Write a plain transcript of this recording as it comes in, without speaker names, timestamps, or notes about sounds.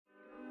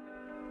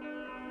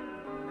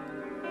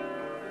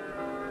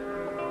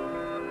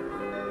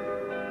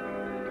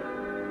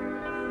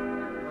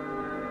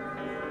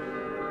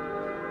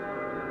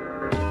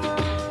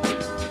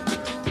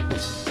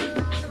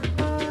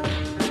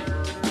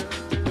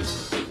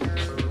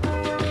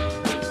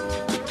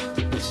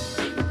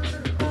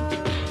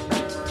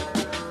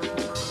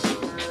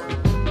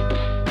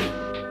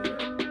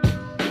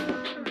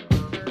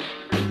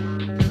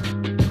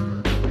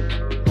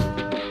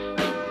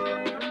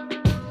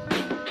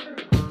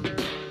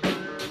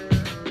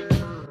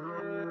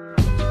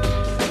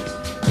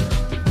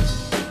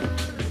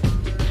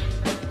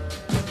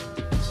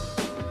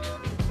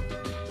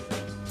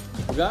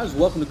guys,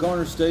 welcome to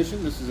Garner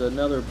Station. This is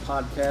another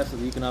podcast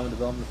of the Economic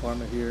Development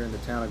Department here in the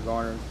town of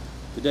Garner.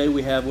 Today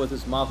we have with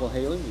us Michael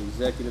Haley, the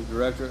Executive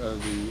Director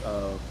of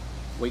the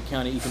Wake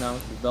County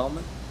Economic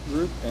Development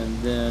Group,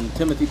 and then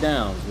Timothy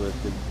Downs, is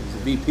the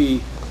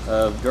VP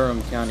of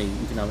Durham County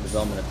Economic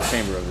Development at the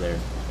Chamber over there.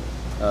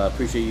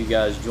 Appreciate you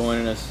guys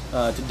joining us.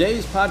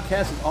 Today's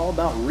podcast is all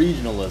about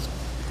regionalism.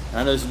 And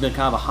I know this has been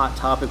kind of a hot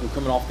topic. We're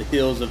coming off the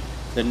heels of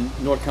the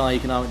North Carolina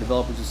Economic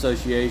Developers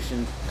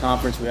Association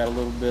conference. We had a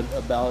little bit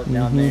about it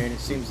down there, and it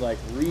seems like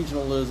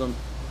regionalism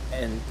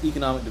and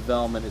economic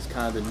development is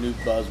kind of the new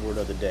buzzword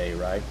of the day,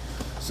 right?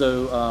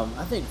 So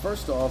I think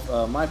first off,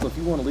 Michael, if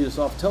you want to lead us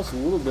off, tell us a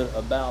little bit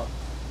about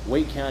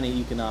Wake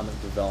County Economic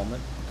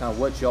Development, kind of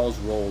what y'all's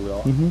role,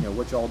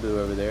 what y'all do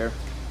over there,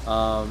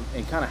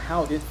 and kind of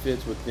how it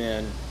fits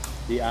within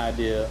the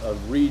idea of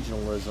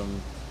regionalism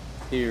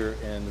here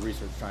in the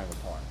Research Triangle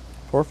Park.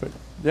 Perfect.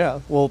 Yeah.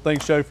 Well,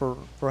 thanks, Joe, for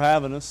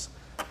having us.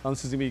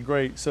 This is going to be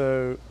great.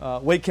 So,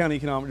 Wake County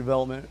Economic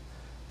Development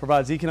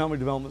provides economic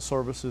development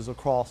services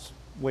across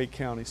Wake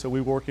County. So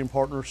we work in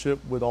partnership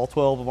with all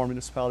 12 of our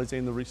municipalities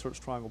in the Research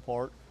Triangle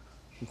Park,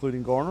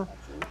 including Garner,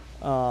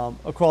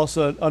 across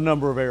a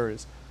number of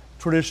areas.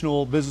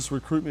 Traditional business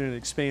recruitment and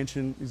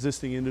expansion,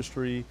 existing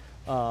industry,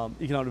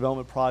 economic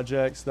development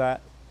projects,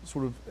 that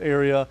sort of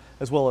area,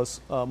 as well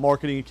as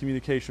marketing and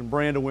communication,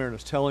 brand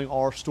awareness, telling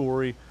our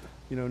story,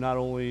 not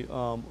only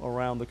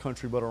around the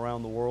country but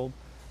around the world.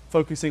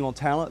 Focusing on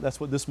talent, that's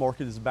what this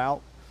market is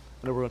about.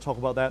 I know we're going to talk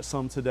about that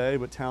some today,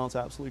 but talent's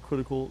absolutely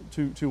critical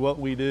to what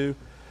we do.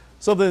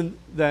 Something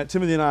that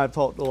Timothy and I have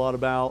talked a lot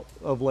about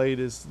of late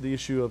is the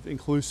issue of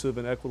inclusive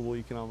and equitable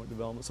economic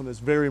development, something that's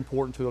very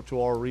important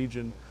to our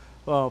region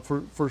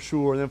for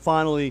sure. And then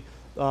finally,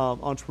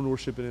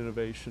 entrepreneurship and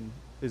innovation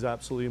is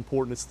absolutely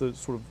important. It's the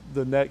sort of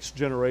the next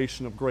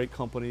generation of great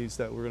companies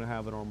that we're going to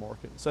have in our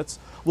market. So that's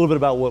a little bit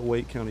about what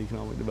Wake County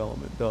Economic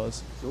Development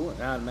does. Sure.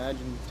 Now I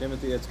imagine,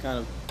 Timothy, that's kind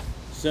of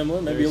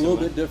similar, maybe a little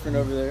bit different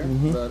over there.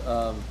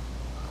 But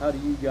how do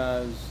you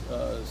guys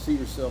see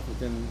yourself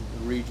within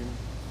the region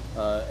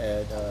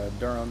at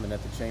Durham and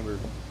at the Chamber?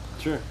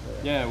 Sure.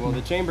 Yeah, well,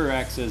 the Chamber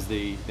acts as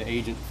the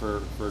agent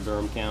for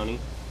Durham County.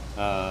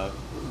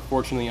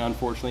 Unfortunately,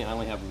 I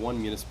only have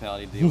one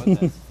municipality to deal with,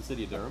 that's the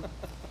city of Durham.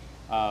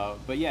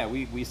 But yeah,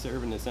 we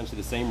serve in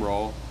essentially the same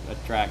role: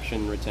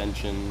 attraction,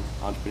 retention,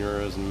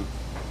 entrepreneurism,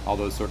 all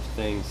those sorts of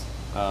things.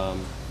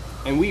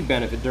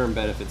 And Durham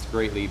benefits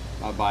greatly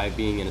by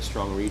being in a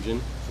strong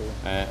region. Sure.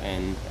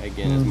 And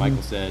again, as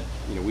Michael said,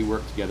 we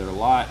work together a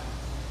lot,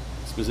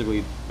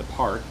 specifically the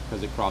park,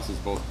 because it crosses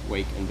both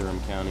Wake and Durham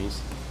counties.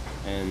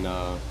 And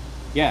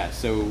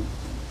so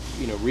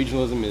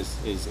regionalism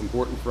is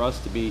important for us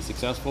to be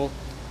successful,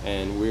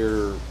 and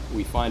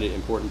we find it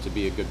important to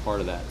be a good part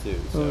of that too.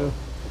 So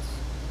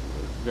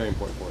it's very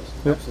important for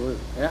us. Absolutely.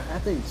 And I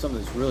think something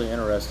that's really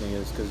interesting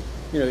is because,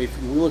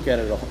 if we look at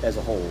it as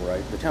a whole,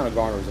 right, the town of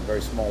Garner is a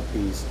very small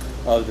piece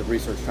of the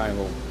Research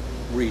Triangle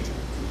region.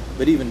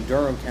 But even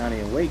Durham County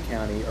and Wake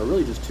County are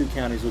really just two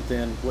counties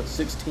within,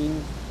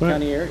 16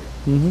 county area.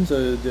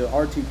 So the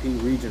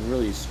RTP region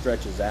really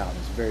stretches out.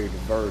 It's very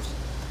diverse.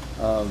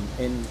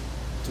 And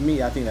to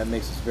me, I think that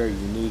makes us very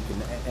unique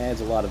and adds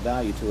a lot of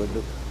value to it.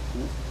 But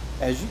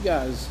as you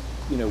guys,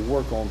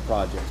 work on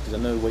projects, because I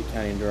know Wake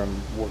County and Durham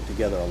work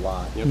together a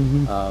lot. Yep.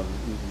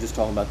 Just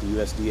talking about the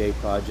USDA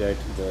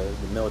project, the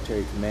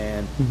Military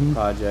Command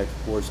project,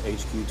 of course,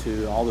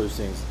 HQ2, all those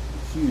things,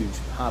 huge,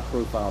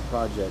 high-profile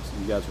projects that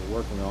you guys are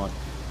working on.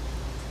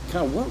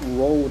 Kind of what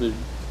role did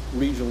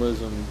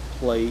regionalism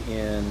play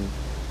in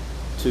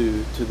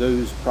to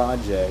those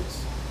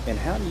projects, and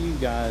how do you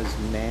guys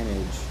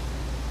manage?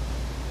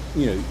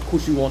 Of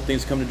course, you want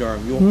things to come to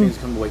Durham, you want things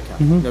to come to Wake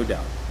County, no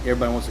doubt.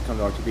 Everybody wants to come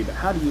to RTP, but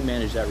how do you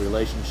manage that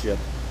relationship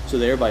so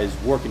that everybody's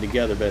working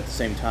together, but at the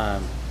same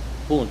time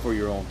pulling for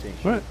your own team?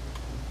 Right.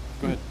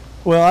 Go ahead.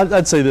 Well,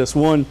 I'd say this.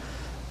 One,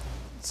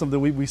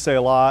 something we say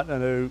a lot, I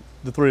know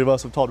the three of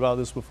us have talked about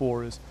this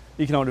before, is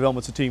economic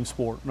development's a team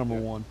sport, number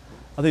one.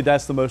 I think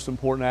that's the most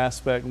important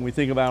aspect when we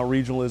think about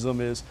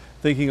regionalism, is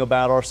thinking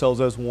about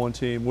ourselves as one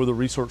team. We're the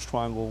Research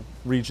Triangle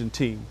region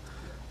team.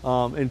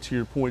 And to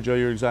your point, Joe,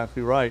 you're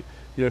exactly right.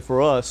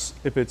 For us,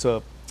 if it's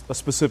a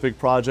specific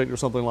project or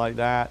something like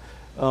that,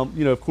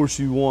 of course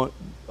you want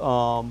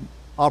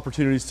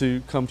opportunities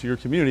to come to your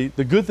community.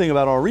 The good thing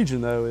about our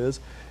region, though,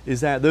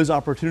 is that those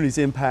opportunities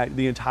impact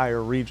the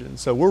entire region.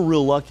 So we're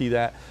real lucky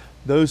that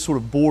those sort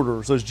of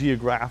borders, those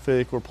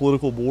geographic or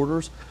political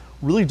borders,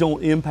 really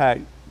don't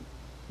impact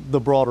the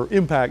broader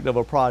impact of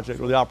a project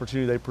or the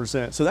opportunity they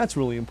present. So that's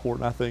really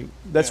important, I think.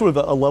 That's sort of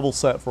a level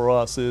set for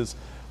us, is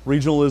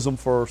regionalism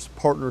first,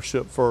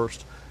 partnership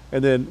first,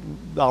 and then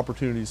the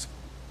opportunities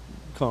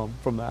come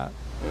from that.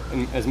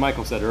 And as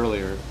Michael said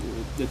earlier,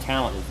 the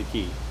talent is the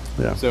key.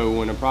 Yeah. So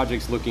when a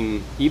project's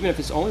looking, even if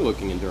it's only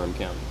looking in Durham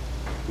County,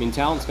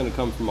 talent's going to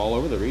come from all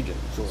over the region.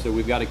 Sure. So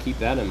we've got to keep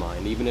that in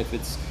mind, even if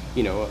it's,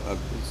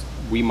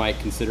 we might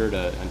consider it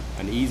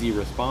an easy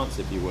response,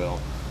 if you will.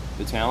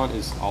 The talent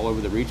is all over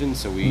the region,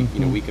 so we,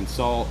 we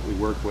consult, we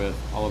work with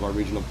all of our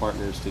regional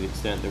partners to the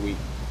extent that we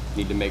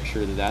need to make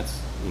sure that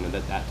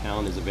that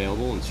talent is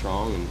available and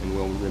strong and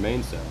will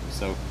remain so.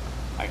 So,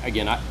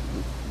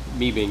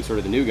 me being sort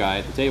of the new guy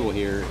at the table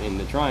here in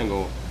the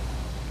Triangle,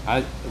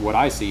 what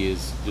I see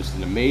is just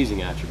an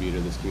amazing attribute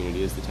of this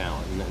community is the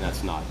talent, and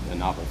that's not a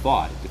novel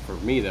thought. For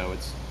me, though,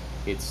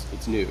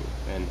 it's new,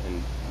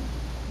 and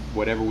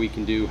whatever we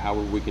can do,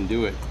 however we can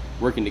do it,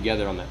 working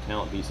together on that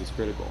talent piece is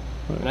critical.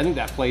 Right. And I think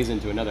that plays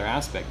into another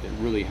aspect that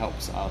really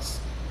helps us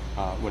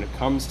when it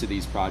comes to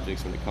these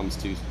projects, when it comes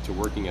to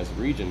working as a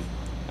region,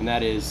 and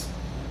that is,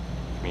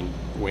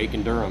 Wake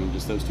and Durham,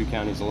 just those two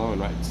counties alone,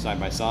 right side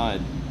by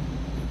side,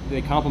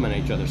 they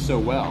complement each other so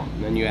well.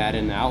 And then you add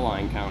in the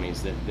outlying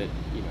counties that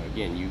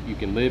again, you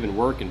can live and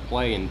work and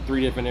play in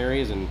 3 different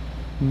areas, and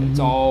it's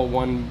all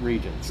one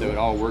region, so it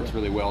all works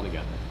really well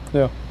together.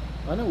 Yeah.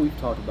 I know we've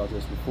talked about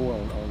this before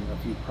on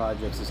a few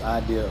projects, this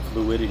idea of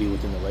fluidity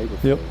within the labor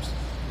force.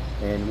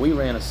 And we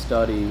ran a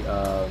study with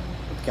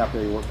the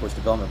California Workforce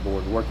Development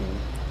Board, working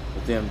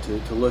with them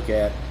to look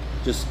at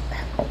just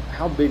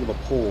how big of a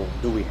pull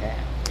do we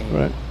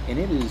have. And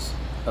it is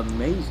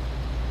amazing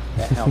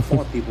at how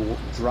far people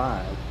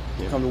drive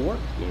to come to work.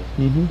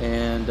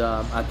 And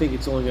I think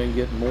it's only going to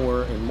get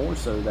more and more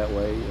so that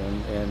way.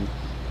 And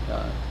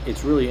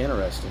it's really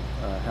interesting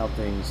how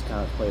things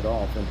kind of played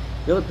off. And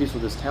the other piece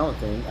with this talent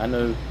thing, I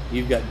know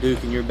you've got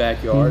Duke in your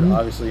backyard,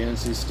 obviously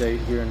NC State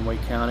here in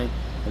Wake County,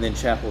 and then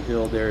Chapel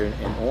Hill there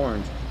in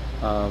Orange.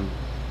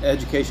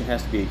 Education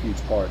has to be a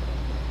huge part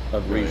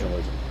of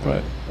regionalism.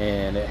 Right.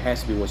 And it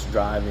has to be what's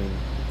driving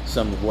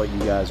some of what you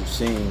guys are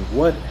seeing.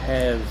 What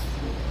have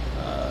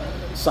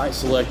site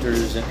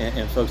selectors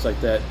and folks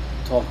like that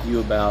talk to you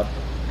about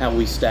how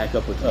we stack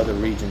up with other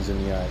regions in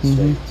the United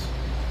States?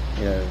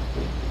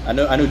 I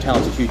know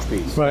talent's a huge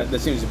piece. Right. That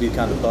seems to be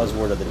kind of the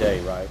buzzword of the day,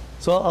 right?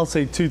 So I'll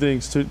say 2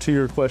 things to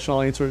your question.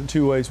 I'll answer it in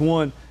 2 ways.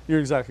 One, you're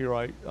exactly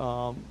right.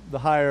 The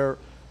higher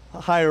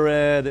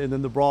ed and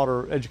then the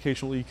broader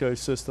educational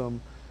ecosystem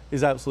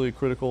is absolutely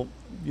critical.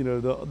 The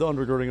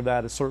undergirding of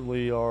that is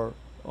certainly our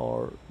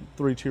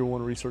 3 Tier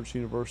 1 research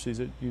universities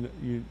that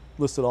you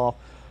listed off.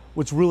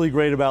 What's really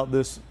great about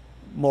this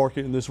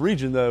market in this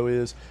region, though,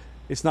 is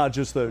it's not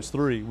just those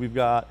 3. We've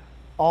got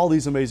all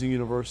these amazing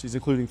universities,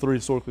 including 3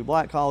 historically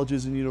black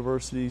colleges and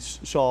universities,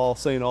 Shaw,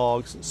 St.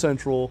 Aug's,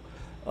 Central,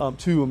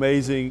 2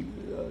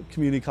 amazing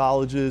community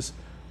colleges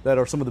that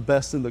are some of the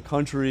best in the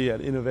country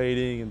at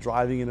innovating and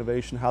driving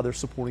innovation, how they're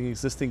supporting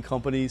existing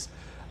companies.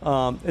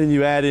 And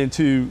you add in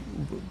 2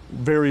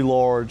 very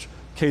large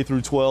K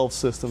through 12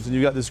 systems, and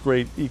you got this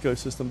great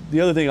ecosystem. The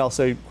other thing I'll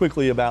say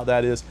quickly about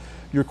that is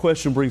your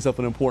question brings up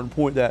an important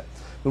point, that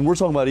when we're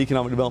talking about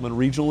economic development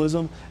and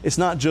regionalism, it's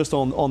not just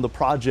on the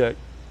project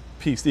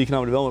piece, the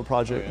economic development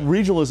project.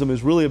 Regionalism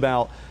is really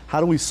about how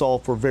do we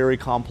solve for very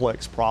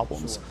complex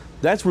problems.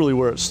 That's really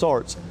where it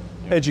starts.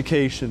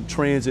 Education,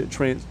 transit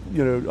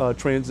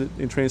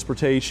and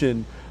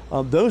transportation.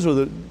 Those are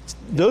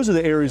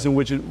the areas in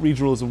which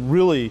regionalism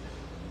really,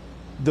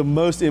 the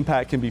most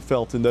impact can be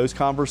felt in those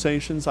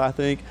conversations, I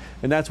think,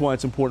 and that's why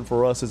it's important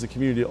for us as a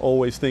community to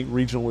always think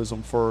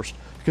regionalism first,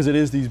 because it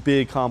is these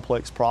big,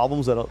 complex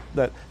problems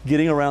that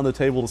getting around the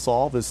table to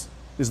solve is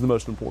the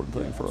most important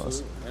thing for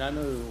us. And I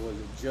know, was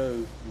it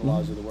Joe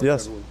Malazzo that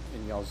worked over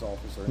in y'all's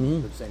office or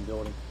in the same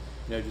building,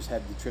 just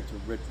had the trip to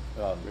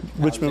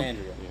Richmond.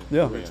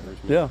 Alexandria. Richmond.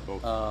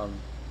 Of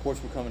course,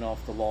 we're coming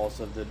off the loss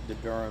of the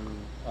Durham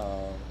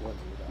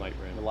Light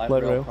Rail. The Light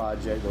Rail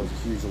project. That was a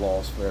huge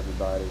loss for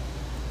everybody.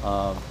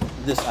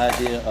 This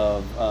idea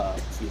of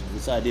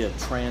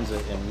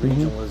transit and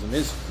regionalism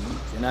is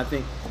huge, and I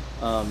think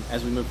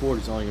as we move forward,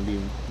 it's only going to be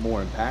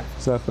more impactful.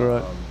 Exactly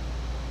right.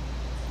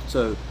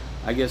 So,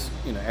 I guess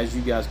as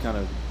you guys kind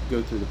of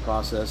go through the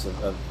process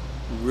of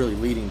really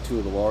leading 2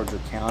 of the larger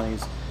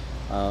counties,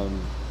 so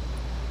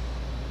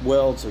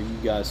you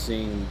guys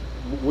seeing,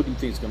 what do you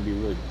think is going to be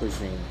really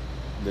pushing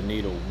the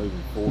needle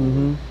moving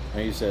forward? I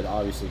know you said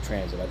obviously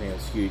transit. I think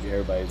that's huge.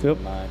 Everybody's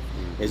in mind.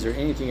 Is there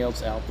anything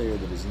else out there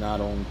that is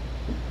not on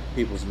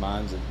people's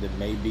minds that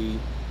may be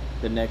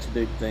the next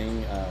big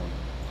thing?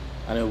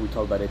 I know we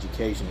talk about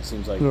education. It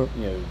seems like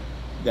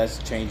that's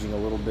changing a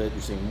little bit.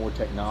 You're seeing more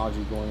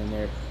technology going in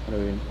there. I know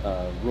in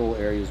rural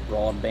areas,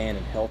 broadband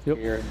and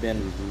healthcare have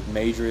been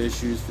major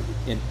issues.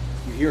 And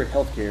you hear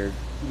healthcare,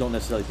 you don't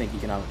necessarily think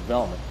economic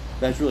development.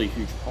 That's really a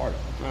huge part of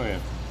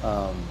it.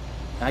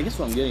 And I guess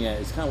what I'm getting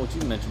at is kind of what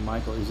you mentioned,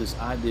 Michael, is this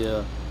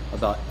idea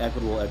about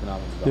equitable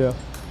economic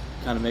development.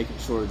 Kind of making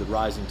sure the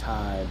rising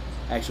tide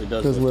actually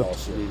does lift all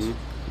ships.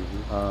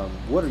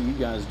 What are you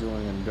guys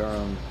doing in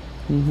Durham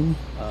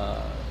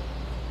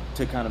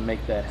to kind of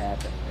make that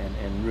happen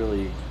and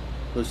really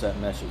push that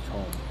message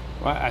home?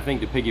 Well, I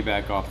think to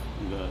piggyback off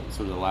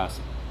the last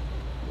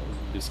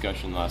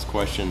discussion, the last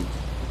question,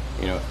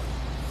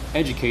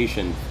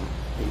 education,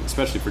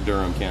 especially for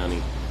Durham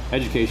County,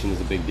 education is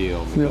a big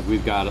deal because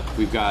we've got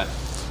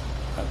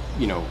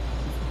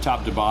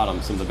top to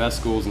bottom some of the best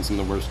schools and some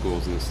of the worst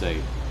schools in the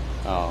state,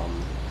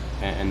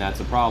 and that's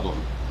a problem.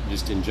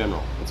 Just in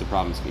general, it's a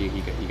problem.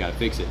 You got to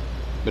fix it.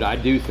 But I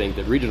do think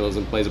that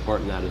regionalism plays a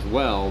part in that as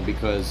well,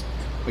 because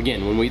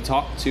again, when we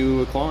talk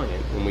to a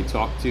client, when we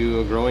talk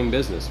to a growing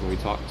business, when we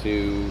talk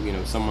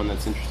to someone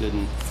that's interested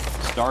in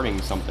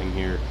starting something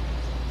here,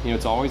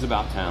 it's always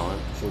about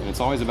talent, and it's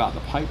always about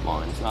the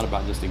pipeline. It's not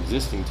about just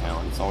existing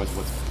talent. It's always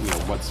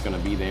what's going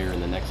to be there in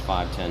the next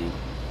 5, 10,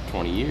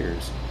 20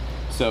 years.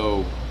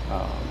 So,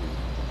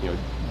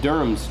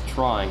 Durham's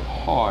trying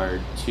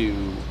hard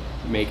to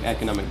make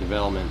economic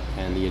development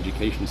and the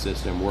education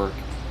system work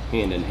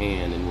hand in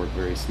hand and work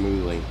very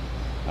smoothly,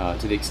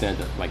 to the extent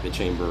that, like, the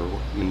Chamber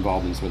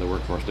involved in some of the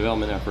workforce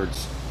development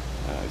efforts.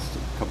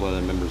 A couple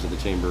other members of the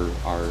Chamber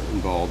are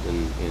involved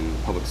in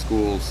public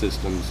school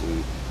systems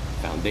and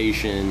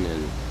foundation,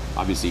 and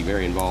obviously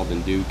very involved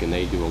in Duke, and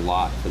they do a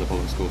lot for the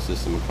public school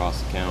system across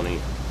the county,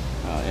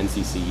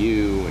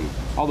 NCCU, and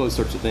all those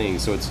sorts of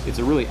things. So it's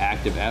a really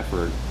active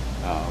effort.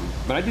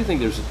 But I do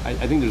think there's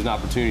an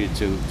opportunity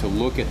to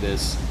look at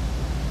this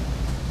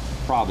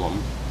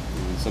problem.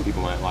 And some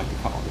people might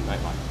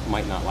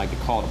not like to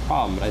call it a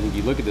problem, but I think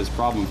you look at this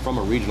problem from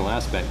a regional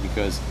aspect,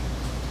 because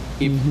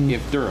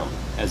if Durham,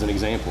 as an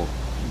example,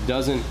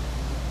 doesn't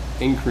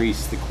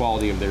increase the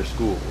quality of their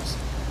schools,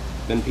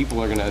 then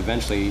people are going to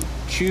eventually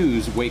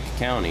choose Wake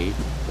County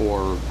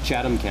or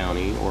Chatham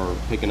County, or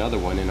pick another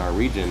one in our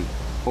region,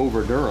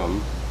 over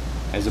Durham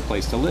as a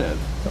place to live.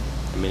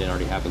 I mean, it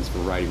already happens for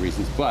a variety of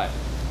reasons, but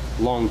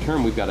long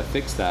term, we've got to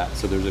fix that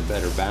so there's a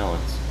better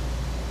balance.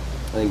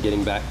 And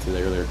getting back to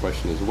the earlier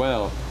question as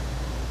well,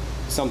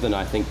 something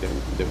I think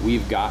that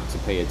we've got to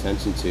pay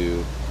attention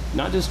to,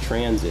 not just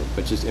transit,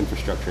 but just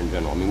infrastructure in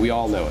general. I mean, we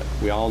all know it.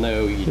 We all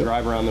know you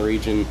drive around the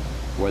region,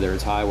 whether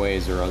it's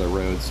highways or other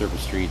roads,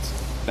 surface streets,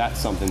 that's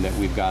something that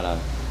we've got to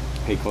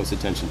pay close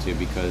attention to,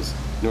 because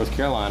North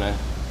Carolina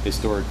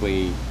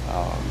historically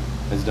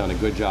has done a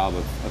good job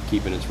of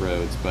keeping its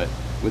roads, but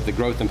with the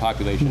growth in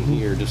population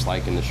here, just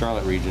like in the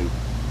Charlotte region,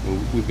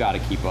 we've got to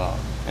keep up.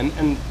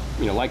 And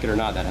like it or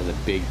not, that has a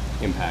big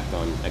impact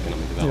on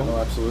economic development. Oh,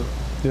 absolutely.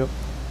 Yep.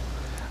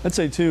 I'd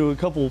say too, a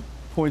couple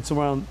points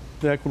around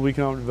the equitable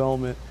economic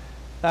development,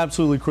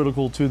 absolutely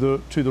critical to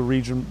the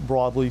region,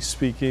 broadly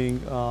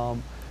speaking,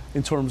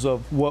 in terms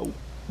of what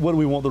do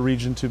we want the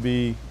region to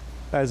be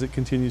as it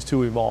continues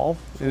to evolve,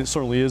 and it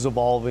certainly is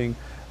evolving.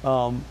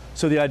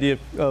 So the idea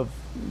of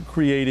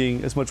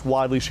creating as much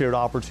widely shared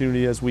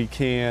opportunity as we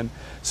can.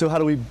 So how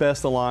do we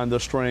best align the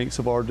strengths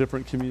of our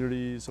different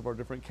communities, of our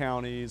different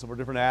counties, of our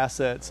different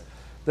assets?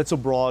 It's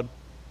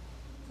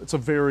a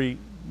very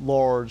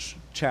large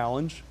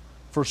challenge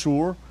for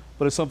sure,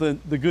 but it's something,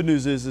 the good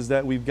news is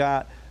that we've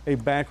got a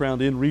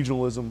background in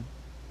regionalism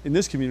in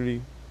this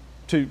community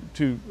to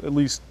at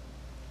least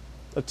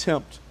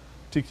attempt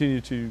to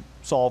continue to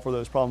solve for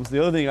those problems.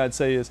 The other thing I'd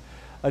say is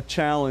a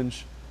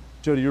challenge,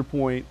 Joe, to your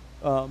point,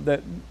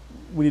 that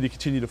we need to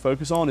continue to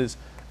focus on is,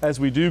 as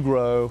we do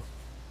grow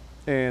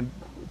and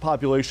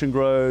population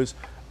grows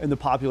and the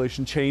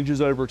population changes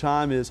over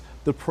time, is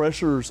the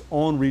pressures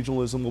on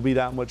regionalism will be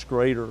that much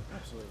greater.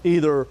 Absolutely.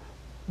 Either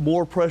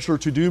more pressure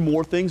to do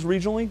more things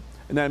regionally,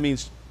 and that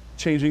means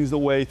changing the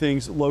way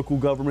local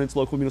governments,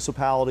 local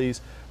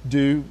municipalities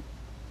do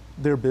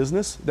their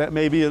business. That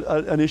may be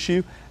an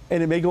issue,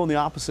 and it may go in the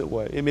opposite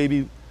way. It may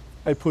be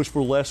a push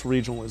for less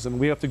regionalism.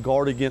 We have to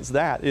guard against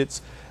that.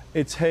 It's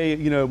hey,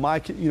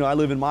 I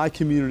live in my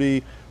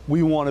community.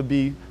 We want to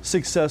be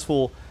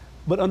successful,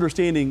 but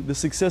understanding the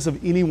success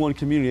of any one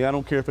community. I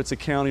don't care if it's a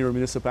county or a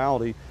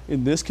municipality.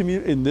 In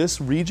this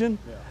region,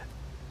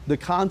 the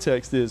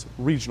context is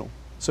regional.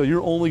 So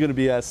you're only going to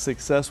be as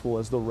successful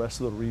as the rest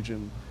of the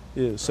region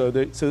is. So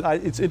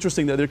it's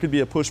interesting that there could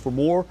be a push for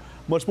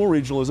much more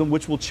regionalism,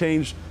 which will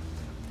change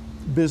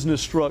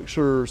business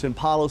structures and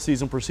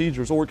policies and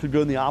procedures, or it could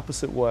go in the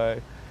opposite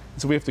way.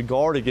 So we have to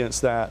guard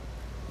against that,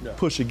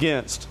 push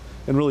against,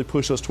 and really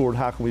push us toward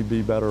how can we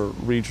be better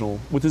regional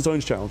with its own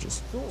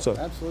challenges. Sure, so.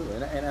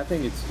 Absolutely, and I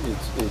think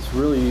it's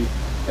really,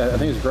 I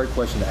think it's a great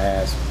question to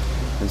ask,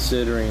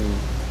 considering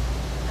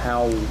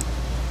how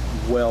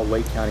well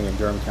Wake County and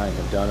Durham County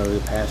have done over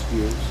the past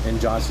years,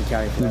 and Johnson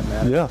County for that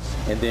matter. Yeah.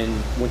 And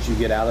then once you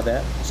get out of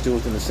that, still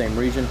within the same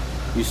region,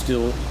 you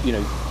still,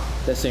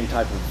 that same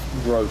type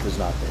of growth is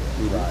not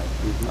there,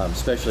 right?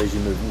 Especially as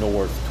you move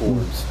north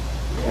towards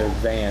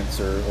Vance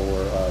or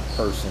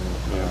Person,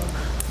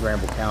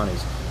 Granville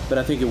counties. But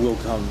I think it will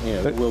come,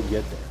 it will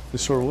get there. It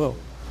sure will.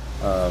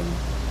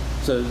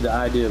 So the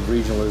idea of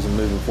regionalism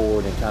moving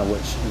forward, and kind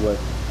of what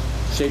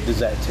shape does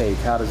that take?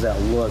 How does that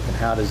look, and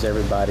how does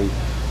everybody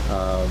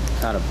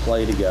kind of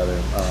play together?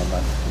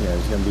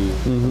 It's going to be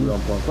a real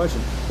important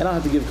question. And I'll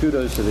have to give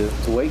kudos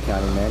to Wake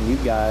County, man. You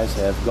guys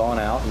have gone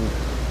out, and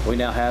we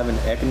now have an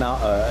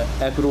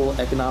equitable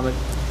economic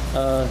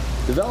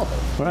developer,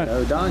 right.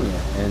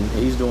 Danya, and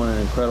he's doing an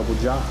incredible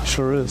job.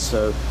 Sure is.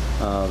 So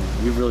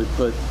you've really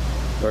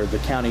or the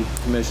county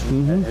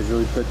commission has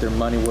really put their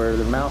money where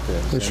their mouth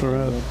is. They sure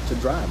have. To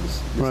drive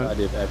this right.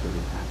 idea of equity.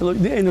 Look,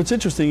 and what's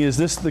interesting is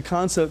the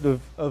concept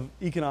of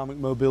economic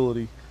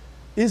mobility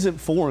isn't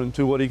foreign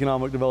to what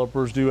economic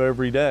developers do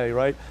every day,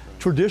 right?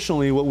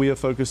 Traditionally, what we have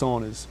focused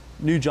on is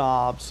new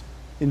jobs,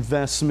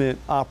 investment,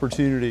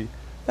 opportunity.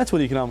 That's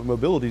what economic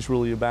mobility is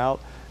really about.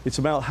 It's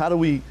about how do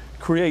we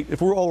create,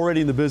 if we're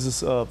already in the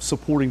business of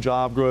supporting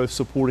job growth,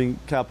 supporting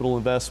capital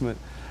investment,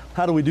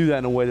 how do we do that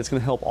in a way that's going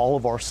to help all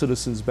of our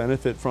citizens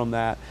benefit from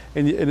that?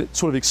 And it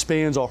sort of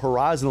expands our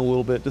horizon a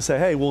little bit to say,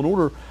 hey, well, in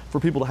order for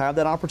people to have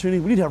that opportunity,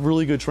 we need to have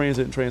really good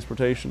transit and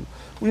transportation.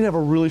 We need to have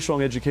a really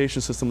strong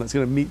education system that's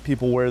going to meet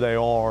people where they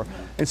are.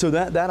 And so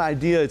that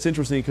idea, it's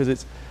interesting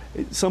because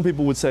some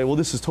people would say, well,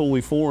 this is totally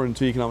foreign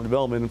to economic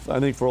development. And I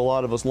think for a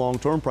lot of us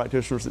long-term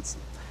practitioners, it's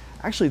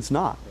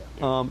not.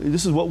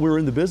 This is what we're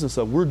in the business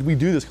of. We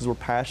do this because we're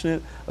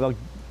passionate about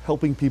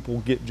helping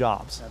people get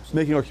jobs,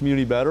 making our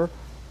community better.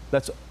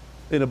 That's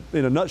in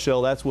a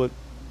nutshell, that's what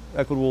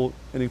equitable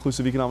and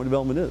inclusive economic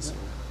development is.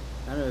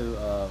 I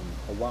know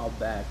a while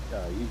back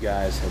you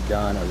guys had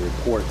done a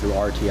report through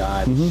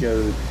RTI that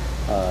showed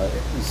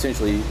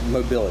essentially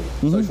mobility,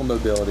 social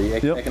mobility,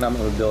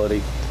 economic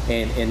mobility,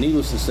 and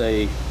needless to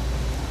say,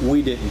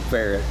 we didn't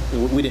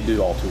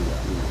do all too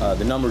well.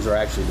 The numbers are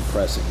actually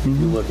depressing. If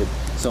you look at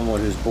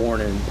someone who's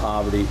born in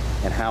poverty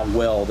and how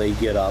well they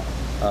get up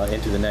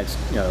into the next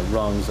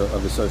rungs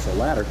of the social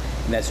ladder,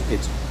 and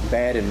it's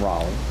bad in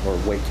Raleigh or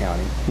Wake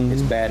County.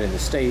 It's bad in the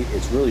state.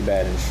 It's really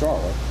bad in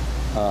Charlotte.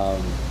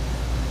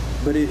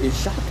 But it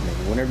shocked me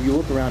whenever you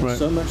look around at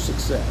so much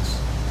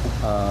success.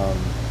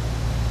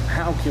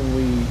 How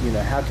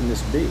can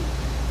this be?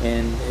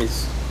 And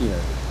it's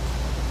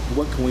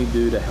what can we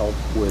do to help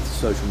with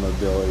social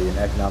mobility and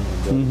economic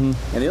mobility?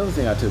 And the other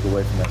thing I took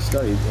away from that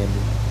study,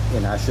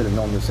 and I should have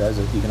known this as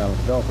an economic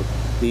developer,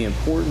 the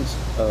importance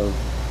of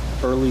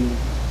early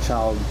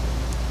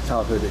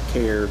childhood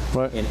care,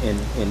 and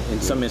in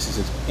some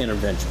instances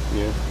intervention,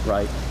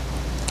 right?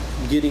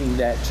 Getting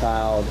that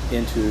child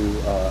into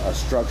a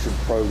structured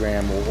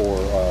program or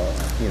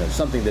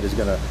something that is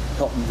going to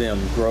help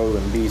them grow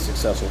and be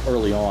successful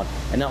early on,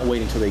 and not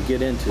waiting until they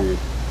get into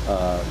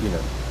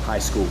high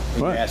school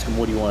and you ask them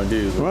what do you want to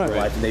do with your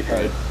life, and they've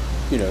had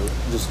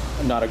just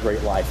not a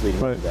great life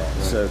leading up to that.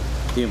 So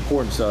the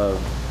importance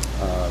of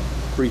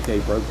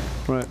pre-K program.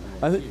 Right.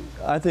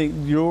 I think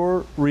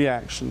your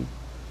reaction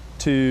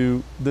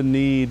to the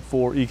need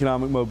for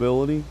economic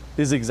mobility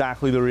is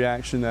exactly the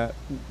reaction that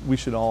we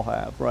should all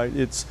have, right?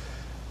 It's,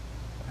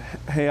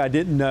 hey, I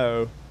didn't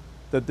know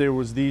that there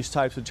was these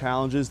types of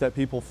challenges that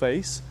people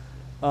face.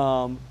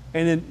 And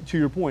then to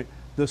your point,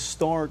 the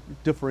stark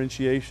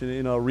differentiation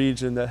in a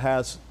region that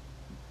has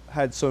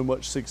had so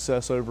much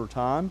success over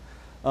time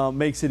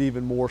makes it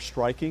even more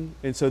striking.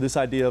 And so this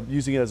idea of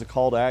using it as a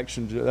call to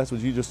action, that's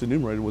what you just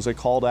enumerated, was a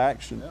call to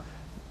action. Yeah.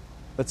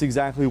 That's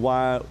exactly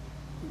why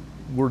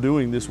we're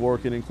doing this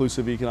work in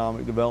inclusive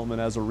economic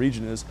development as a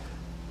region. Is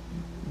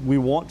we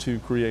want to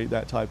create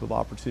that type of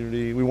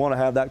opportunity. We want to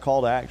have that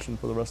call to action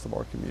for the rest of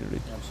our community.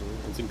 Absolutely.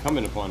 It's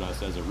incumbent upon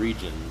us as a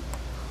region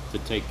to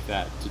take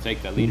that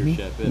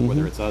leadership, and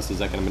whether it's us as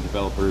economic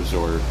developers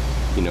or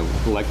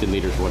elected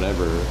leaders,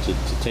 whatever, to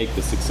take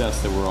the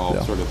success that we're all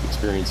sort of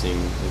experiencing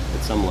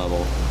at some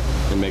level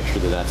and make sure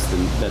that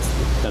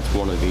that's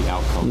one of the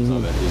outcomes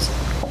of it, is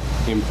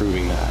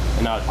improving that.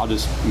 And I'll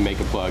just make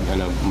a plug. I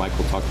know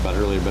Michael talked about it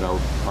earlier, but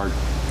our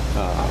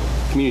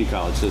community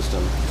college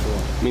system.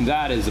 I mean,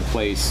 that is a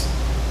place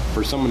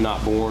for someone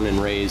not born and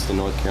raised in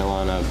North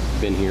Carolina,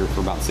 been here for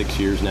about 6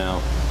 years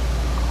now.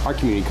 Our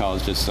community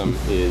college system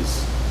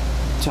is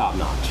top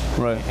notch.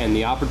 Right. And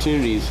the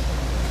opportunities,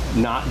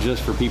 not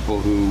just for people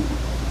who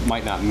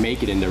might not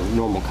make it into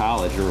normal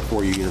college or a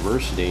four-year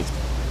university,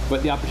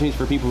 but the opportunities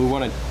for people who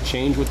want to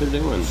change what they're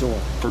doing. Sure.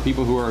 For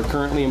people who are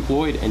currently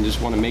employed and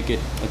just want to make it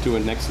to a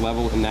next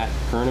level in that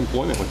current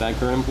employment with that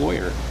current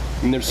employer.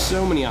 I mean, there's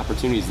so many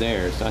opportunities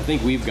there. So I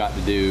think we've got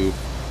to do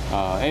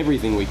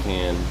everything we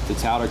can to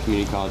tout our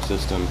community college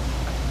system,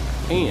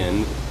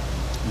 and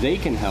they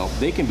can help.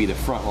 They can be the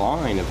front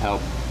line of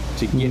help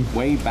to get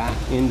way back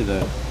into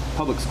the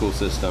public school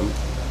system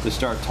to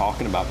start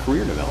talking about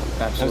career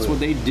development. Absolutely. That's what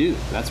they do.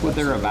 That's what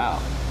they're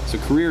about. So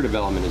career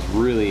development is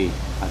really,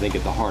 I think,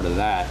 at the heart of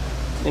that.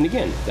 And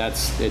again,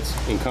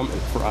 it's incumbent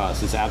for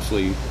us. It's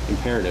absolutely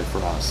imperative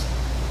for us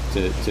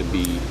to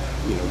be,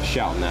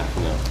 shouting that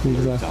from the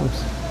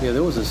rooftops. Yeah,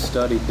 there was a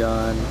study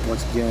done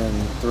once again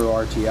through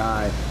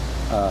RTI,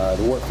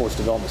 the workforce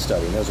development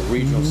study. And there was a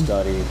regional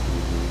study.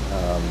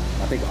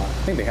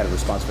 I think they had a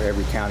response for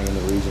every county in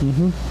the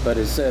region, but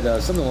it said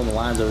something along the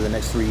lines over the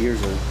next 3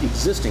 years of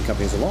existing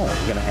companies alone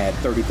are going to add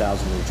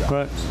 30,000 new jobs.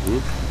 Right.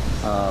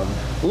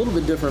 A little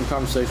bit different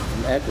conversation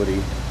from equity,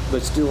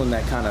 but still in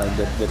that kind of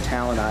the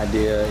talent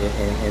idea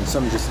and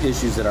some just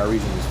issues that our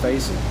region is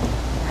facing.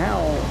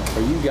 How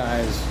are you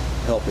guys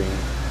helping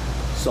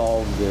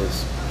solve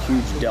this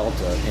huge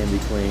delta in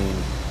between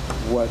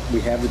what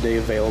we have today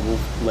available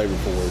labor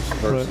force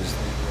versus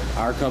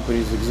our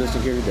companies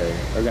existing here today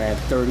are going to add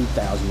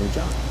 30,000 new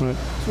jobs. Right.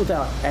 So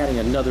without adding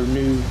another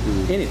new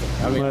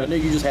anything. I mean, I know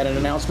you just had an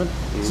announcement.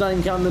 It's not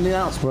even counting the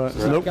announcements. Right.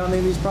 It's not counting any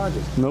of these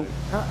projects. Nope.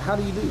 How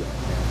do you do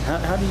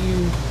that? How do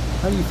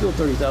you feel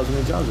 30,000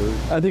 new jobs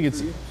are? I think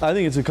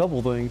it's a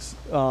couple things.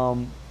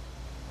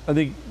 I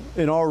think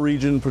in our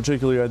region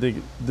particularly, I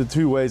think the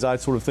two ways I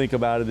sort of think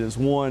about it is,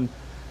 one,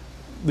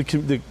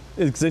 the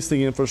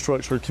existing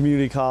infrastructure,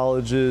 community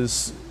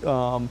colleges,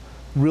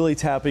 really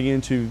tapping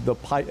into the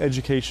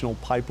educational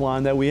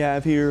pipeline that we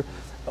have here.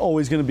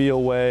 Always going to be a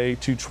way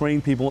to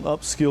train people and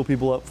upskill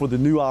people up for the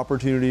new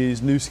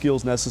opportunities, new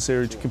skills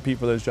necessary to compete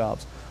for those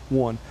jobs.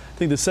 One. I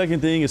think the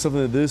second thing is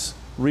something that this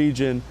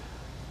region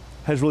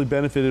has really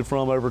benefited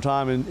from over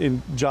time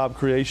in job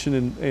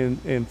creation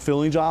and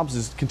filling jobs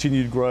is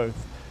continued growth.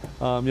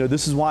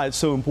 This is why it's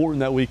so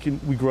important that we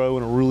grow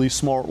in a really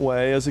smart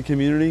way as a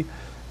community,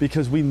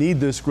 because we need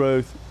this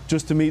growth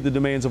just to meet the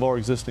demands of our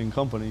existing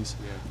companies.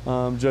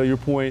 Yeah. Joe, your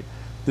point,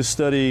 this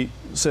study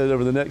said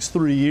over the next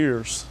 3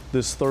 years,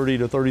 this 30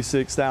 to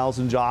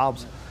 36,000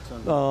 jobs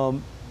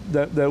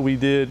that we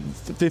did,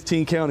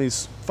 15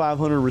 counties,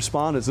 500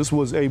 respondents. This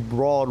was a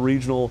broad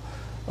regional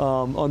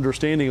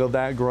understanding of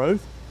that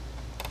growth.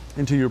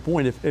 And to your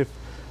point, if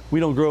we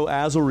don't grow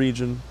as a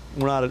region,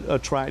 we're not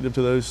attractive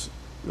to those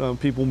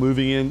people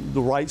moving in,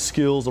 the right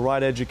skills, the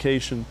right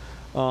education,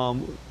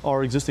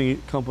 our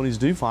existing companies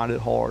do find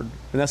it hard.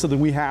 And that's something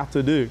we have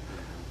to do.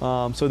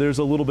 So there's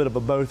a little bit of a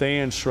both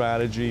and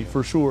strategy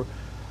for sure.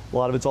 A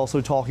lot of it's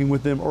also talking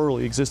with them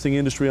early. Existing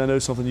industry, I know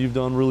something you've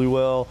done really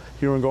well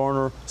here in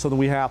Garner, something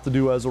we have to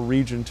do as a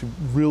region to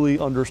really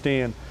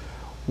understand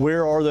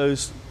where are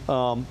those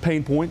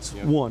pain points.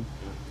 Yep. One,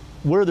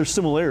 where are there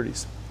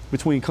similarities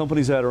between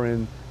companies that are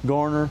in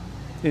Garner,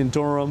 in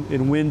Durham,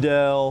 in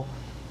Wendell,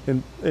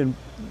 in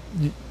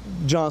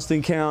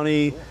Johnston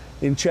County,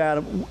 in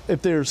Chatham.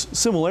 If there's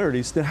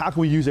similarities, then how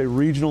can we use a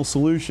regional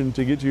solution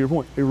to get to your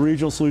point, a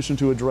regional solution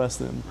to address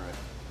them? Right.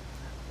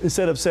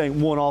 Instead of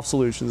saying one-off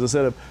solutions,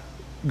 instead of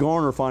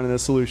Garner finding a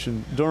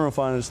solution, Durham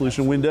finding a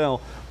solution,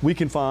 Wendell, we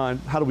can find,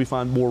 how do we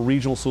find more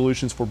regional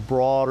solutions for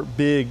broader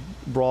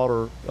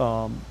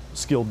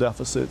skill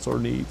deficits or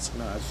needs?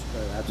 No,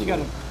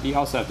 absolutely. You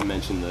also have to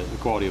mention the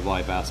quality of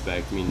life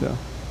aspect. I mean,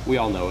 we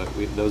all know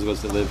it. Those of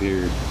us that live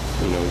here,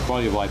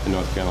 quality of life in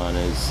North Carolina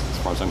is, as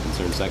far as I'm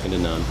concerned, second to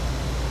none.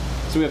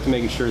 So we have to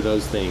make sure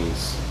those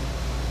things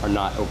are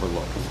not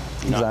overlooked,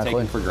 not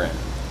taken for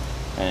granted.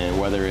 And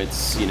whether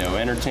it's,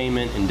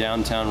 entertainment in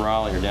downtown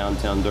Raleigh or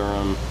downtown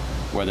Durham,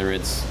 whether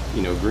it's,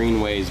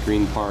 greenways,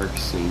 green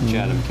parks in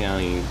Chatham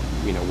County,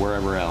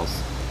 wherever else.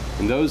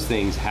 And those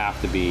things have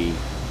to be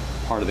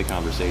part of the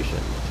conversation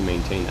to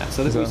maintain that,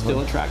 so that we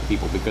still attract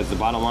people, because the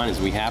bottom line is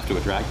we have to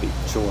attract people.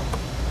 Sure.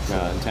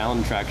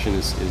 Talent attraction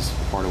is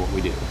part of what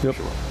we do. Yep.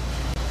 For sure.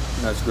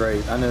 That's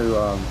great. I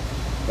know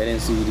at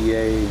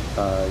NCEDA,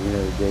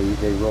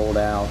 they rolled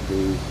out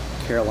the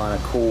Carolina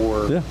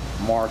Core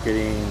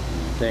marketing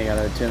thing. I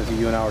know, Timothy,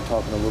 you and I were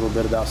talking a little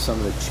bit about some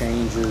of the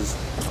changes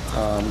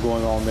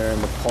going on there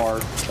in the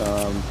park.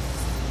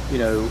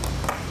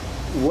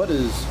 What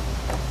is,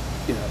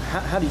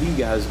 how do you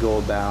guys go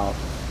about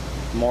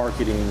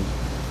marketing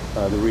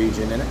the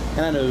region? And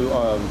I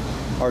know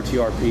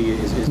RTRP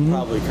is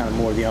probably kind of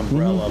more the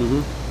umbrella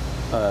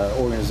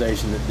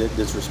organization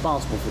that's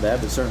responsible for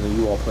that, but certainly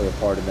you all play a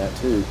part in that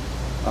too.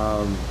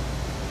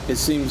 It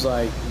seems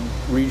like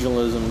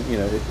regionalism,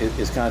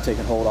 is kind of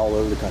taking hold all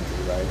over the country,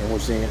 right? And we're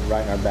seeing it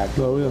right in our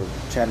backyard.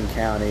 Chatham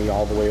County,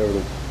 all the way over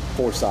to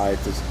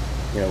Forsyth, is,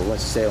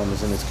 Winston-Salem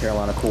is in this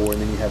Carolina Core,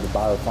 and then you have the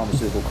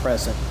biopharmaceutical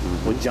crescent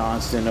with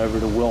Johnston over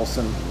to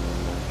Wilson.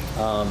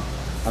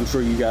 I'm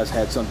sure you guys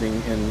had something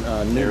in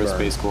Newburgh.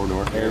 Aerospace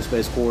corridor.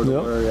 Aerospace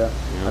corridor,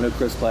 yeah. I know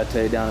Chris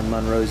Platte down in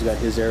Monroe, he's got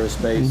his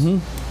aerospace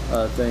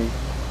thing.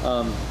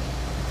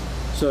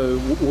 So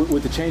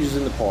with the changes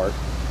in the park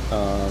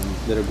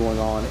that are going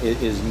on,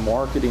 is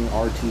marketing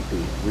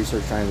RTP,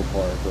 Research Triangle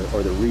Park,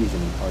 or the region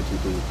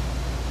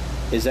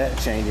RTP, is that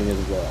changing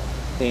as well?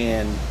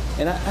 And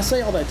I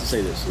say all that to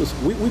say this.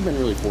 Listen, we've been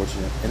really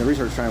fortunate, and the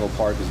Research Triangle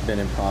Park has been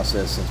in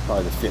process since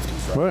probably the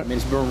 50s, right? I mean,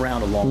 it's been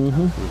around a long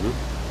time.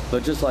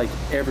 But just like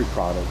every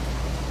product,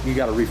 you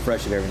got to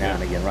refresh it every now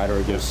and again, right? Or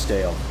it goes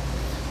stale.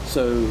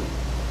 So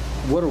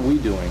what are we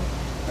doing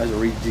as a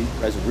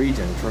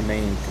region to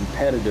remain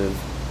competitive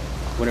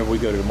whenever we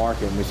go to the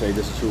market and we say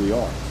this is who we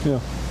are?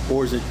 Yeah.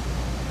 Or is it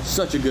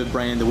such a good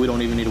brand that we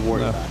don't even need to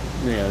worry about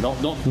it?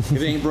 Don't if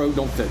it ain't broke,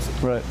 don't fix it.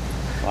 Right.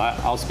 Well,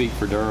 I'll speak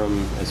for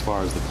Durham as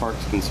far as the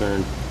park's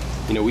concerned.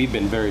 We've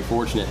been very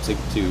fortunate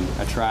to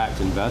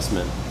attract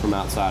investment from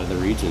outside of the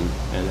region,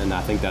 and I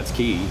think that's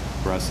key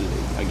for us,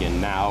 again,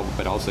 now,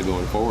 but also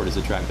going forward, is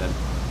attract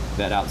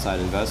that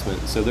outside investment.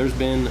 So there's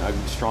been a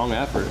strong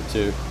effort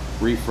to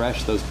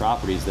refresh those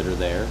properties that are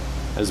there,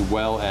 as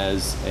well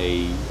as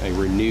a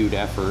renewed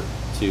effort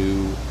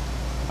to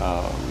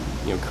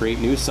create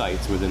new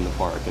sites within the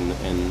park,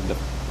 and the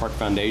Park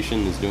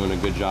Foundation is doing a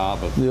good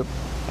job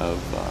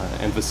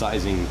of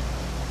emphasizing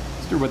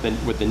what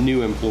the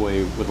new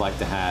employee would like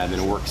to have in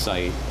a work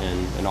site,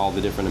 and all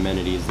the different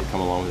amenities that come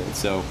along with it.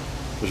 So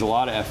there's a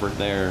lot of effort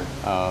there,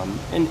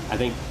 and I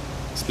think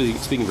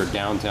speaking for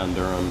downtown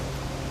Durham,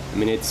 I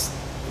mean, it's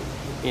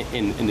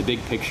in the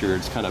big picture,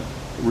 it's kind of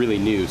really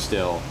new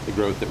still, the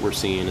growth that we're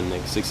seeing and the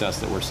success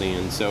that we're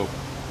seeing. So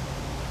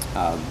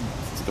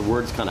the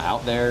word's kind of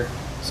out there,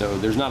 so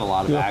there's not a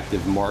lot of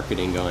active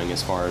marketing going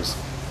as far as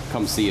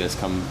come see us,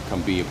 come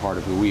be a part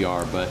of who we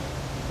are, but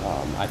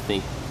I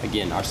think,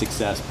 again, our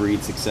success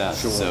breeds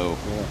success. Sure. So,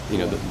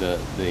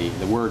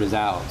 the word is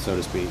out, so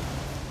to speak.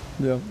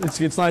 Yeah,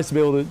 it's nice to be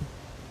able to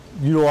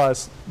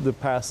utilize the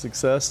past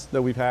success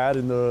that we've had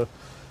in the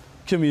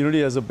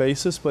community as a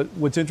basis. But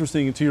what's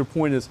interesting, to your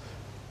point, is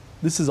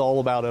this is all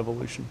about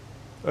evolution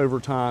over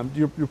time.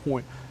 Your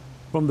point,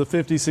 from the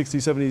 50s,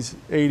 60s, 70s,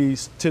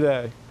 80s,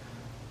 today,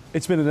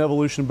 it's been an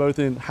evolution both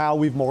in how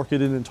we've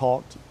marketed and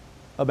talked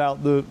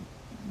about the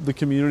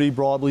community,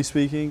 broadly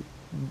speaking,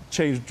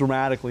 changed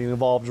dramatically and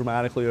evolved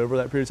dramatically over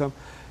that period of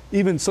time.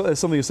 Even as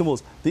something as simple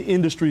as the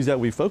industries that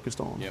we focused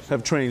on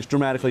have changed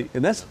dramatically.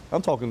 And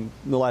I'm talking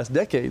in the last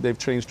decade, they've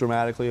changed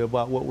dramatically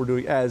about what we're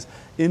doing as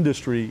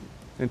industry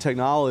and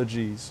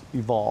technologies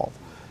evolve.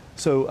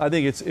 So I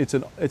think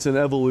it's an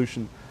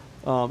evolution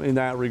in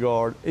that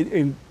regard.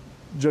 And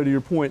Joe, to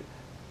your point,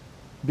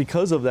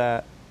 because of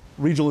that,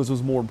 regionalism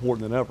is more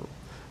important than ever.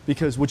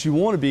 Because what you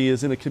want to be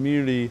is in a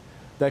community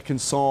that can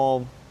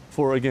solve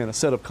for, again, a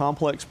set of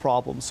complex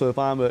problems. So if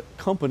I'm a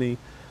company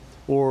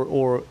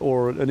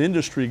or an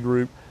industry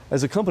group,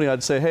 as a company,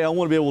 I'd say, hey, I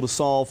want to be able to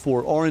solve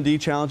for R&D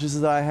challenges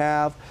that I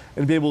have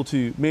and be able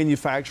to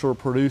manufacture or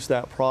produce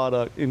that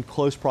product in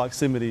close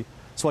proximity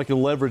so I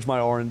can leverage my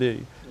R&D.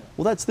 Yeah.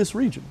 Well, that's this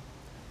region.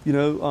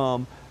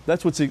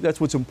 That's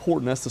what's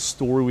important. That's the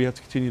story we have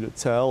to continue to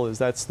tell.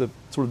 That's the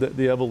sort of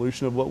the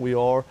evolution of what we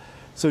are.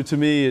 So to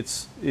me,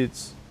 it's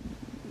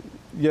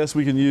yes,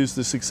 we can use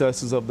the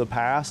successes of the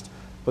past,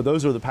 but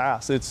those are the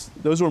past.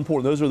 Those are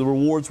important. Those are the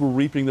rewards we're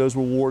reaping. Those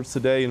rewards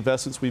today,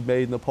 investments we've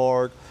made in the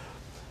park,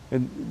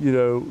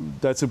 and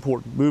that's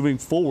important. Moving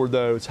forward,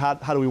 though, it's how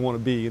do we want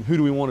to be and who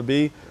do we want to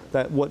be?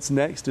 That what's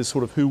next is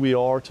sort of who we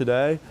are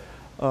today.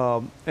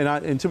 And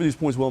Timothy's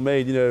point is well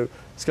made.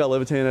 Scott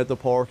Levitan at the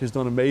park has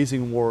done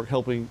amazing work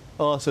helping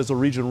us as a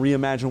region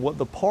reimagine what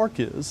the park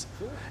is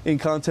in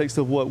context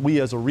of what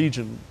we as a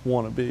region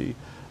want to be.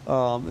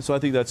 So I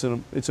think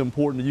it's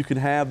important that you can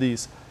have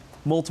these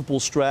multiple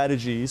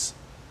strategies,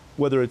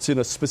 whether it's in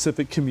a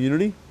specific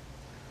community,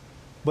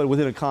 but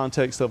within a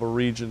context of a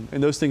region.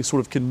 And those things sort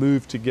of can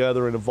move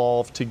together and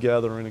evolve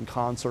together and in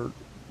concert.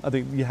 I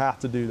think you have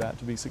to do that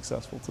to be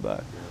successful today.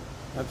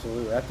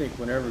 Absolutely. I think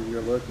whenever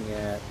you're looking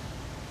at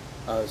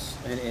us,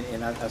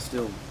 and I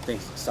still think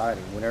it's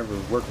exciting, whenever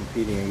we're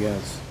competing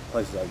against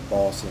places like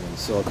Boston and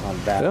Silicon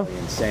Valley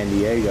and San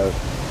Diego,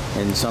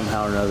 and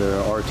somehow or another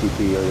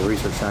RTP or the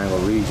Research Triangle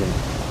region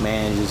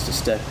manages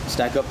to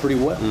stack up pretty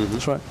well. Mm-hmm.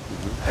 That's right.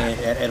 And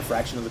at a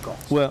fraction of the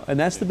cost. Well, and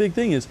that's the big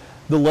thing is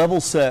the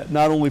level set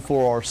not only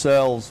for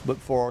ourselves but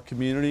for our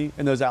community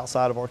and those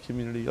outside of our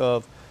community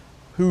of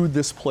who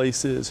this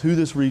place is, who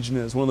this region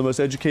is, one of the most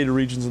educated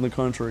regions in the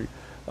country.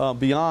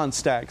 Beyond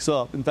stacks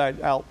up, in fact,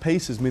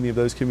 outpaces many of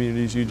those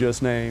communities you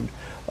just named.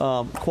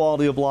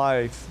 Quality of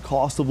life,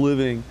 cost of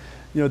living,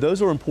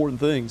 those are important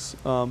things.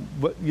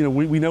 But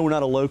we know we're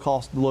not a low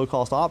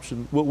cost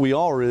option. What we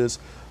are is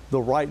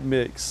the right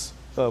mix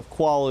of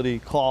quality,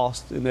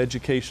 cost, and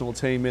educational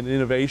attainment and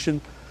innovation.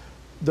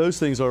 Those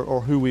things are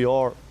who we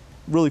are.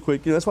 Really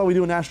quick, that's why we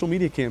do a national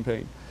media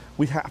campaign.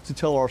 We have to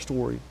tell our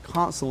story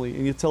constantly,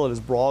 and you tell it as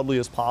broadly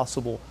as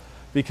possible,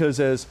 because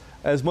as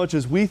much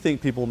as we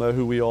think people know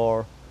who we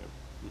are,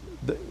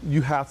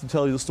 you have to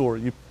tell the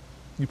story.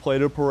 You play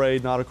at a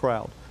parade, not a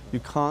crowd. You're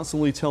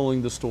constantly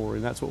telling the story,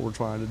 and that's what we're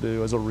trying to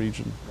do as a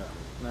region. Yeah.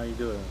 No, you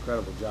do an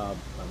incredible job.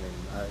 I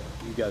mean,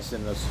 you guys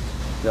send us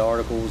the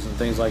articles and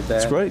things like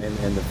that. It's great.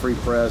 And the free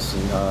press,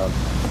 and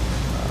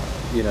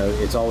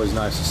it's always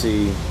nice to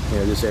see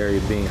this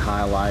area being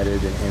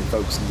highlighted and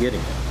folks getting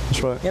it.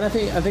 That's right. And I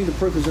think the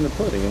proof is in the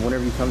pudding. And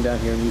whenever you come down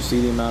here and you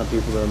see the amount of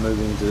people that are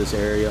moving to this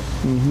area,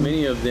 mm-hmm.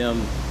 many of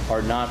them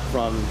are not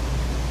from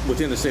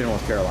within the state of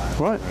North Carolina.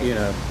 Right.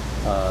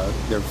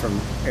 They're from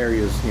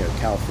areas,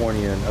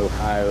 California and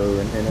Ohio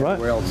and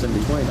everywhere else in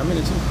between. I mean,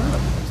 it's incredible.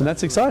 And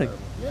that's exciting.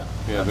 Yeah,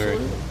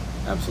 absolutely.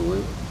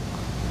 Absolutely.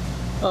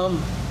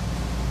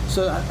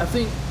 So I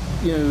think,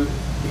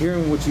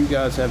 hearing what you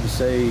guys have to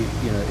say,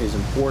 is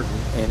important.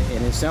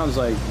 And it sounds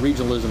like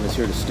regionalism is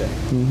here to stay,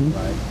 mm-hmm.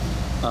 right?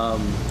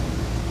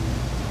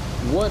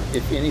 What,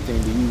 if anything,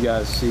 do you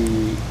guys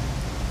see,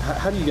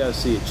 how do you guys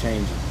see it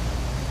changing?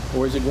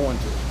 Or is it going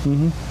to?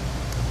 Mm-hmm.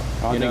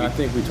 I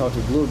think we talked a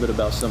little bit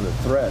about some of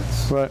the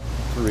threats to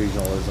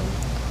regionalism.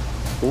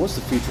 But what's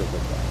the future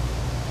look like?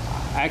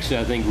 Actually,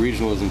 I think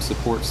regionalism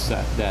supports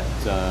that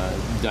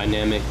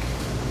dynamic,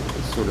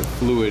 sort of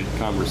fluid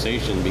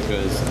conversation,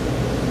 because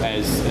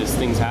as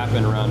things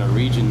happen around our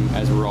region,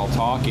 as we're all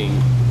talking,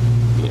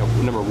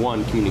 number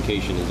one,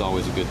 communication is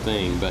always a good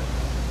thing, but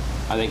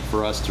I think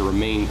for us to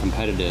remain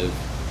competitive,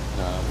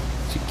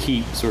 to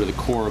keep sort of the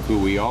core of who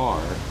we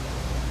are,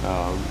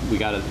 we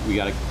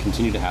gotta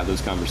continue to have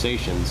those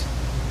conversations.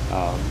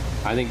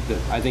 I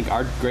think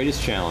our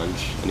greatest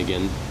challenge, and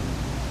again,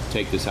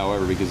 take this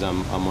however, because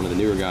I'm one of the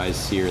newer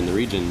guys here in the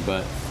region,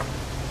 but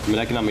from an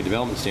economic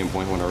development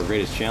standpoint, one of our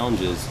greatest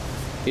challenges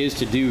is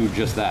to do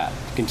just that,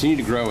 to continue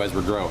to grow as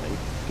we're growing,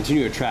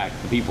 continue to attract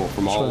the people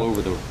from all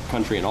over the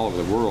country and all over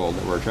the world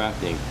that we're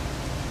attracting,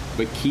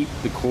 but keep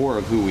the core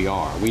of who we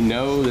are. We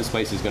know this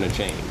place is going to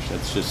change.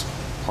 That's just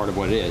part of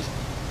what it is.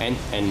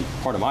 And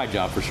part of my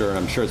job for sure, and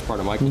I'm sure it's part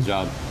of Michael's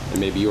job, and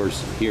maybe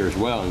yours here as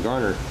well in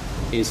Garner,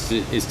 is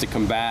to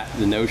combat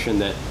the notion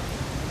that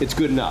it's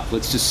good enough.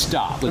 Let's just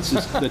stop.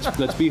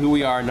 Let's be who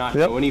we are, and not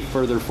go any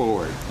further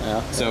forward.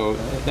 So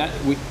that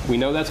we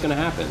know that's going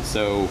to happen.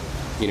 So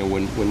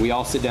when we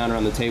all sit down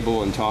around the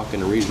table and talk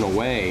in a regional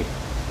way,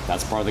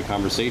 that's part of the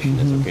conversation.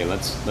 Is okay.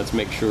 Let's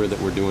make sure that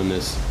we're doing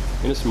this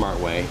in a smart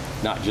way,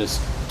 not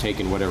just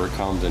taking whatever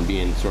comes and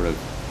being sort of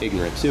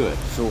ignorant to it.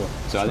 Sure.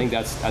 So I think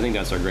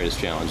that's our greatest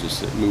challenge, is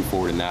to move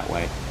forward in that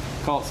way.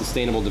 Call it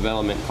sustainable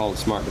development, call it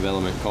smart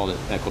development, call it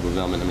equitable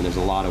development. I mean, there's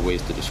a lot of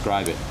ways to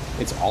describe it.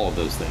 It's all of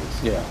those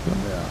things. Yeah.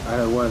 I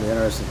know one of the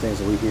interesting things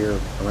that we hear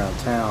around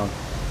town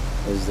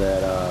is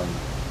that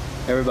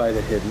everybody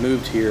that had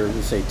moved here,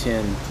 let's say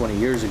 10, 20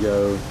 years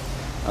ago,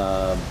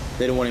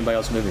 they don't want anybody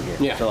else moving here.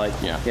 Yeah. So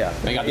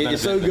They got the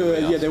it's so benefit of good.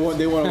 everybody Yeah,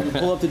 they want to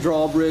pull up the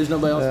drawbridge.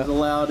 Nobody else Yeah. was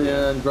allowed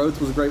in. Growth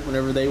was great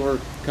whenever they were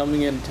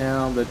coming into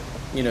town, but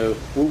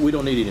we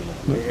don't need it anymore.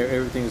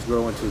 Everything's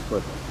growing too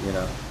quickly.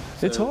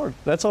 It's hard.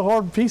 That's a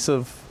hard piece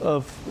of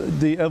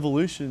the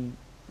evolution.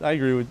 I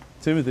agree with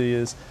Timothy.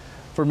 Is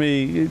for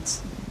me,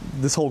 it's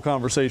this whole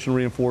conversation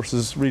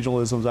reinforces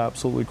regionalism is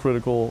absolutely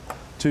critical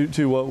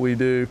to what we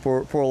do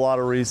for a lot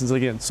of reasons.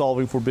 Again,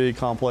 solving for big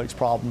complex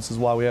problems is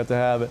why we have to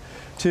have it.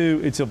 Two,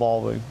 it's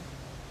evolving.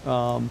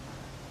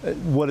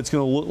 What it's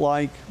going to look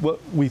like, what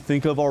we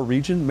think of our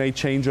region may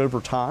change over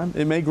time.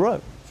 It may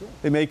grow. Sure.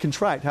 It may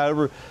contract.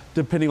 However,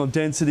 depending on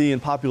density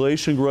and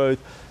population growth,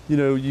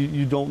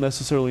 you don't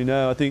necessarily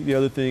know. I think the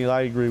other thing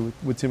I agree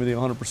with Timothy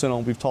 100%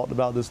 on, we've talked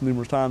about this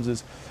numerous times,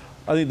 is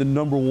I think the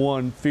number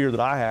one fear that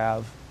I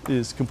have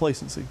is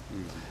complacency.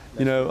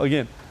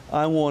 Again,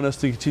 I want us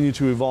to continue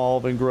to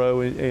evolve and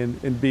grow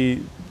and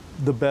be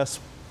the best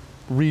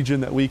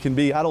region that we can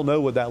be. I don't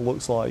know what that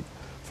looks like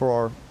for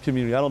our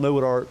community. I don't know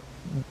what our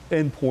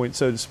endpoint,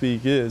 so to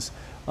speak, is.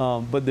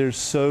 But there's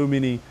so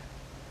many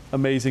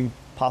amazing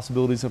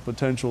possibilities and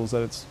potentials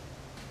that it's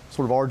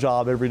sort of our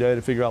job every day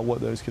to figure out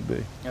what those could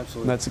be.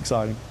 Absolutely. And that's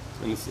exciting.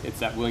 And it's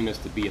that willingness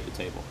to be at the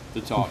table,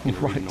 to talk in a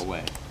Right. regional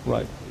way.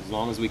 Right. As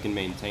long as we can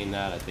maintain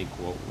that, I think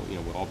we'll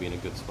all be in a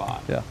good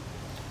spot. Yeah.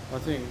 I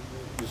think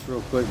just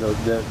real quick though,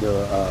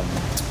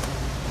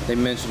 they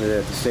mentioned it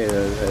at the state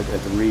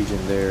at the region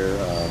there.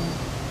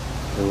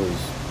 There was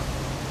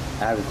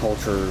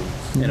agriculture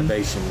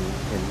innovation,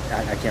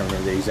 and I can't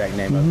remember the exact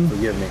name of it.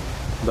 Forgive me,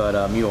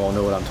 but you all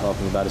know what I'm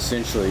talking about.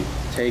 Essentially,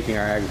 taking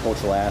our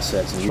agricultural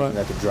assets and using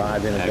that to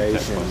drive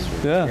innovation.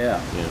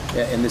 Yeah.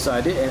 And this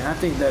idea, and I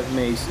think that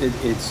makes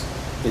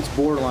it's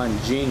borderline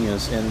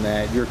genius in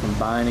that you're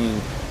combining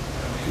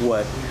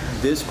what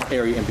this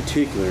area in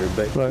particular,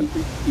 but Right.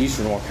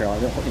 Eastern North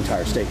Carolina, the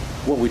entire state,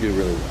 what we do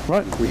really well.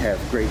 Right. We have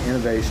great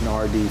innovation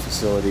R&D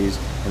facilities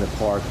in the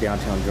park,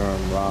 downtown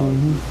Durham, Raleigh,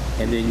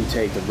 and then you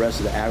take the rest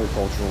of the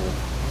agricultural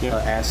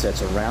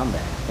assets around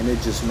that, and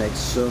it just makes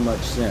so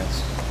much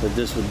sense that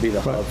this would be the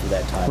hub for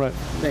that type of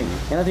thing.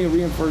 And I think it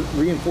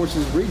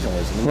reinforces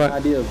regionalism and the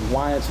idea of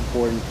why it's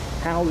important,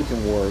 how it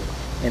can work,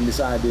 and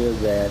this idea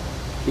that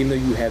even though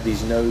you have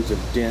these nodes of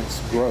dense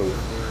growth,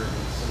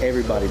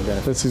 everybody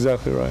benefits. That's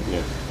exactly right.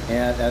 Yeah.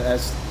 And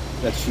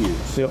that's huge.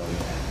 Yep.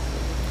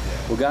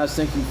 Well, guys,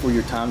 thank you for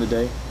your time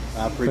today.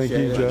 I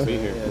appreciate you, it. Joe. It's, Be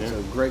here. it's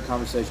a great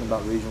conversation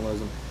about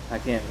regionalism. I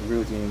can't agree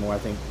with you anymore. I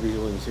think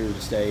regionalism is here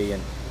to stay,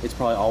 and it's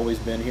probably always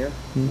been here.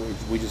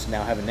 We just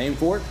now have a name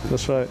for it,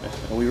 That's right.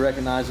 and we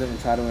recognize it and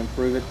try to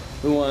improve it.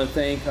 We want to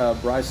thank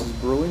Bryce's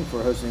Brewing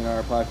for hosting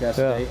our podcast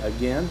today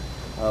again.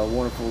 A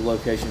wonderful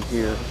location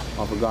here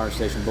off of Garner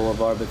Station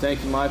Boulevard. But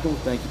thank you, Michael.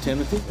 Thank you,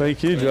 Timothy.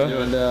 Thank you, Joe.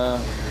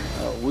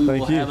 And we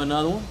Thank will you. have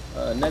another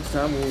one. Next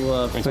time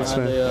we'll find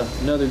man.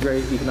 another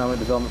great economic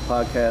development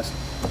podcast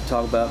to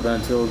talk about. But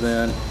until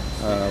then,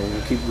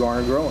 we'll keep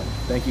Garner growing.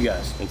 Thank you,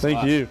 guys. Thanks a Thank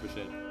lot. you.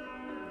 Appreciate it.